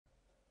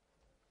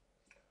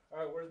All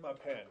right, where's my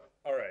pen?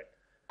 All right,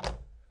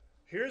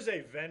 here's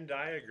a Venn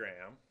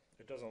diagram.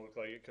 It doesn't look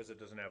like it because it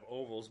doesn't have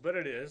ovals, but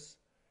it is.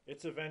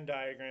 It's a Venn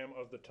diagram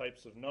of the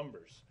types of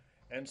numbers.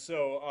 And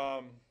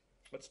so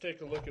let's take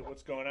a look at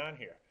what's going on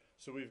here.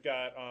 So we've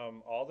got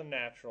all the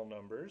natural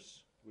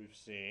numbers we've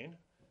seen.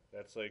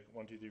 That's like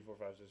 1, 2, 3, 4,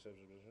 5, 6, 7,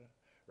 8,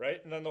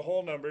 right? And then the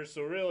whole numbers.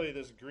 So really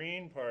this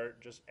green part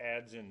just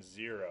adds in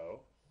 0,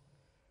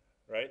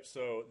 right?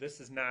 So this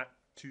is not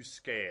to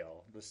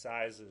scale. The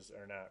sizes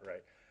are not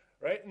right,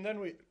 right? And then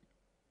we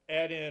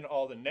add in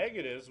all the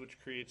negatives, which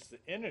creates the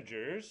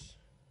integers,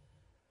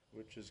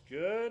 which is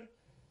good.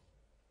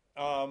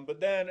 But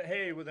then,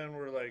 hey, well, then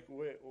we're like,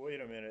 wait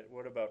a minute,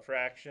 what about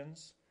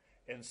fractions?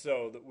 And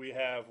so that we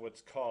have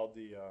what's called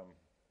the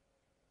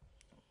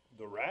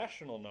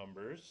rational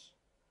numbers,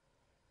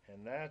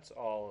 and that's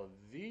all of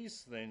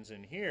these things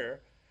in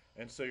here.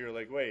 And so you're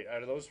like, wait,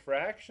 are those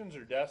fractions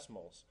or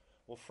decimals?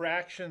 Well,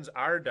 fractions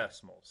are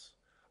decimals,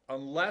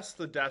 unless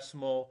the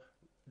decimal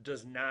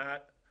does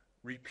not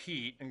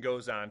repeat and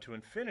goes on to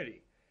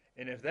infinity.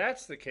 And if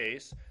that's the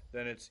case,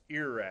 then it's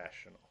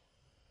irrational.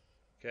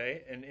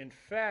 Okay, and in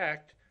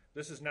fact,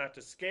 this is not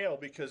to scale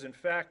because in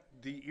fact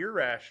the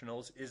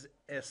irrationals is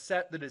a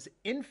set that is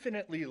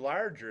infinitely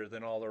larger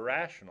than all the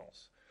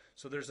rationals.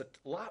 So there's a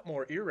lot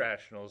more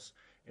irrationals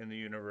in the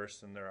universe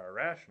than there are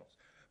rationals.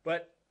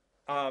 But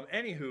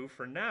anywho,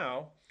 for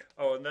now,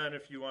 oh, and then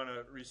if you want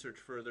to research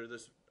further,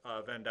 this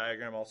Venn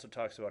diagram also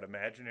talks about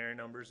imaginary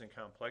numbers and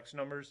complex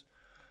numbers.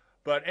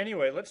 But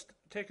anyway, let's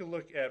take a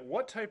look at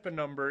what type of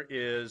number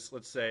is,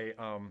 let's say,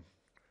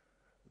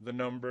 the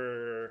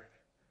number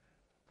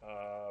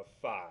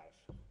 5.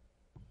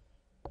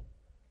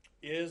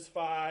 Is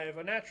 5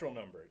 a natural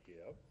number?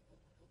 Yep.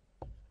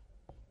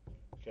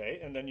 Okay,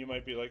 and then you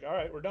might be like, all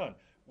right, we're done.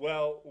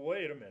 Well,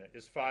 wait a minute.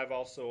 Is 5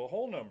 also a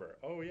whole number?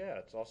 Oh, yeah,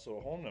 it's also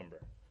a whole number.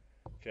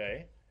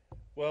 Okay.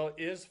 Well,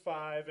 is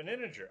 5 an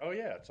integer? Oh,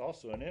 yeah, it's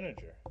also an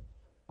integer.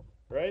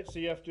 Right? So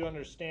you have to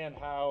understand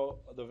how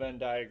the Venn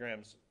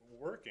diagram's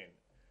working.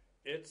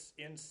 It's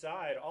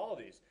inside all of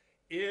these.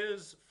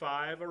 Is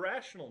 5 a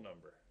rational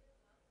number?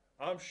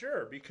 I'm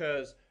sure,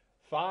 because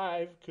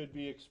 5 could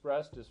be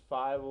expressed as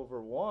 5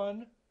 over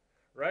 1,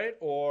 right?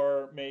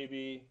 Or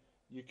maybe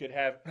you could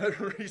have a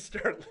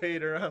restart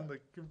later on. The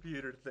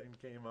computer thing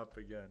came up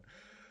again.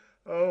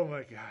 Oh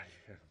my God.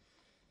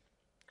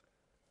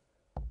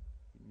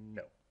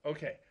 No.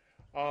 Okay.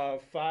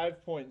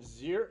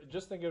 5.0,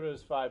 just think of it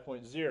as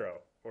 5.0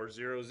 or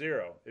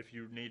 00 if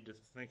you need to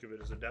think of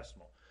it as a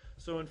decimal.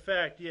 So in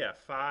fact, yeah,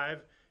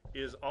 5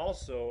 is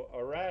also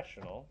a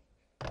rational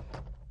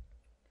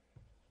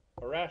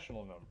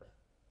number.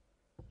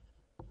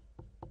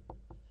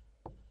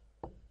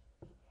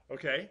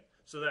 Okay,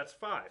 so that's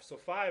 5. So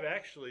 5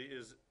 actually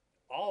is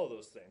all of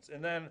those things.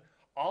 And then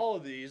all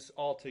of these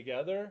all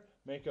together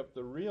make up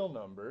the real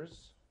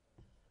numbers.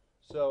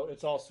 So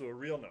it's also a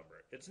real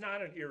number. It's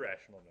not an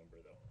irrational number,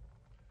 though,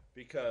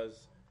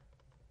 because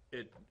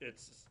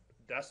its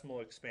decimal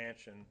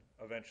expansion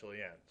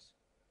eventually ends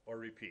or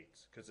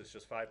repeats, because it's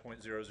just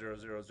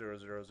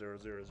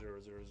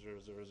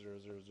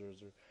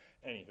 5.0000000000000000000.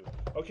 Anywho,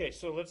 okay,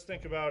 so let's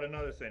think about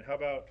another thing. How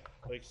about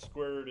like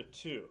square root of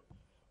 2?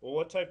 Well,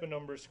 what type of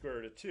number is square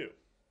root of 2?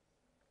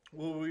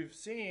 Well, we've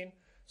seen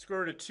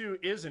square root of 2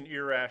 is an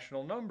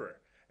irrational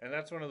number, and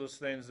that's one of those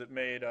things that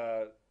made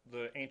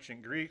the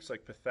ancient Greeks,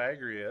 like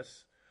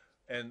Pythagoras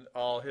and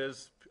all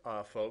his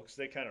folks,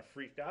 they kind of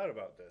freaked out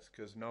about this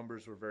because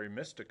numbers were very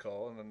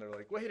mystical, and then they're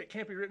like, wait, it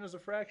can't be written as a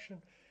fraction.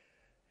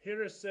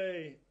 Here to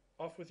say,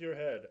 off with your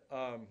head.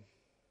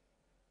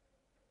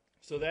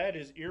 So that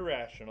is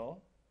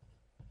irrational.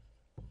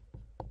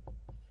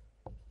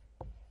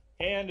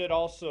 And it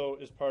also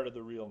is part of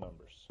the real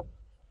numbers.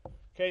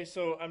 Okay,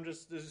 so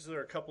these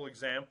are a couple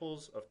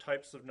examples of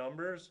types of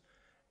numbers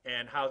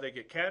and how they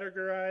get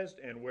categorized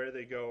and where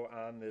they go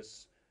on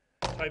this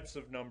types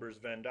of numbers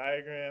Venn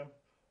diagram.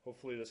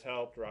 Hopefully this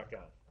helped. Rock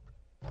on.